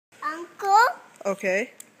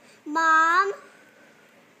Okay. Mom.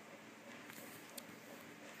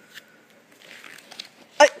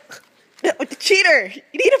 No, cheater! You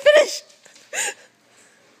need to finish!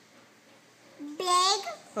 Big.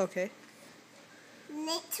 Okay.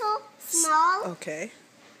 Little. Small. Okay.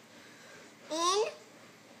 In.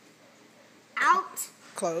 Out.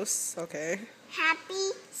 Close. Okay. Happy.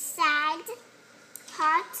 Sad.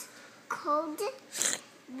 Hot. Cold.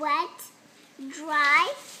 Wet.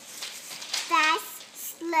 Dry.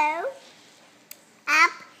 Fast. Slow.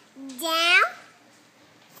 Up. Down.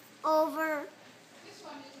 Over.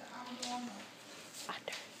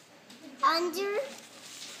 Under.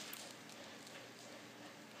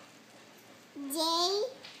 Day.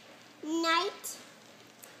 Night.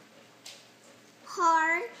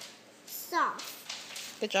 Hard.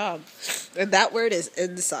 Soft. Good job. And that word is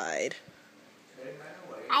inside.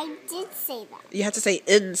 I did say that. You have to say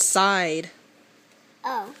inside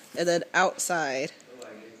Oh, and then outside.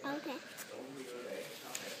 okay.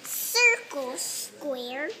 Circle,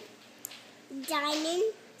 square, diamond,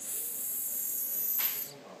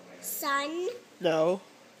 sun, No.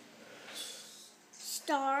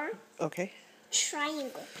 star, Okay.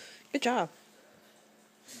 triangle. Good job.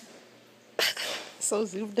 So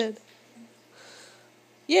zoomed in.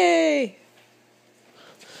 Yay!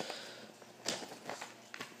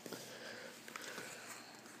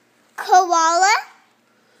 Koala,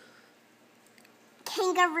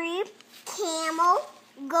 kangaroo, camel,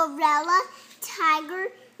 gorilla, tiger,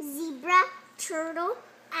 zebra, turtle,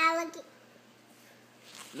 alligator.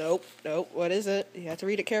 Nope. What is it? You have to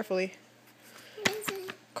read it carefully.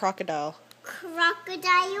 Crocodile.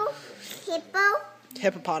 Crocodile, hippo,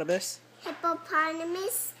 Hippopotamus.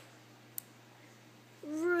 hippopotamus,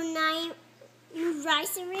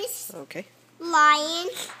 rhinoceros, Okay. lion,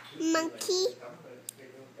 monkey,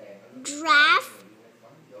 giraffe,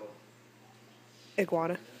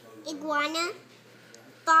 Iguana. iguana,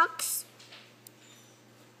 fox,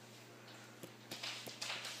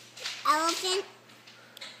 elephant,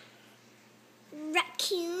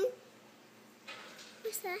 raccoon,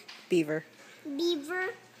 what's that? Beaver. Beaver,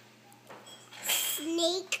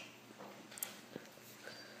 snake,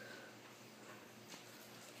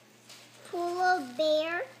 polar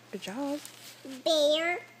bear, Good job.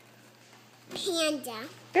 bear, panda.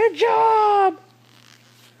 Good job!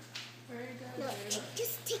 No,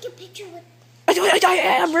 just take a picture with.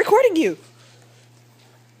 I'm recording you.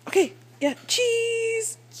 Okay. Yeah.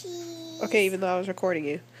 Cheese. Cheese. Okay, even though I was recording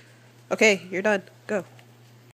you. Okay, you're done. Go.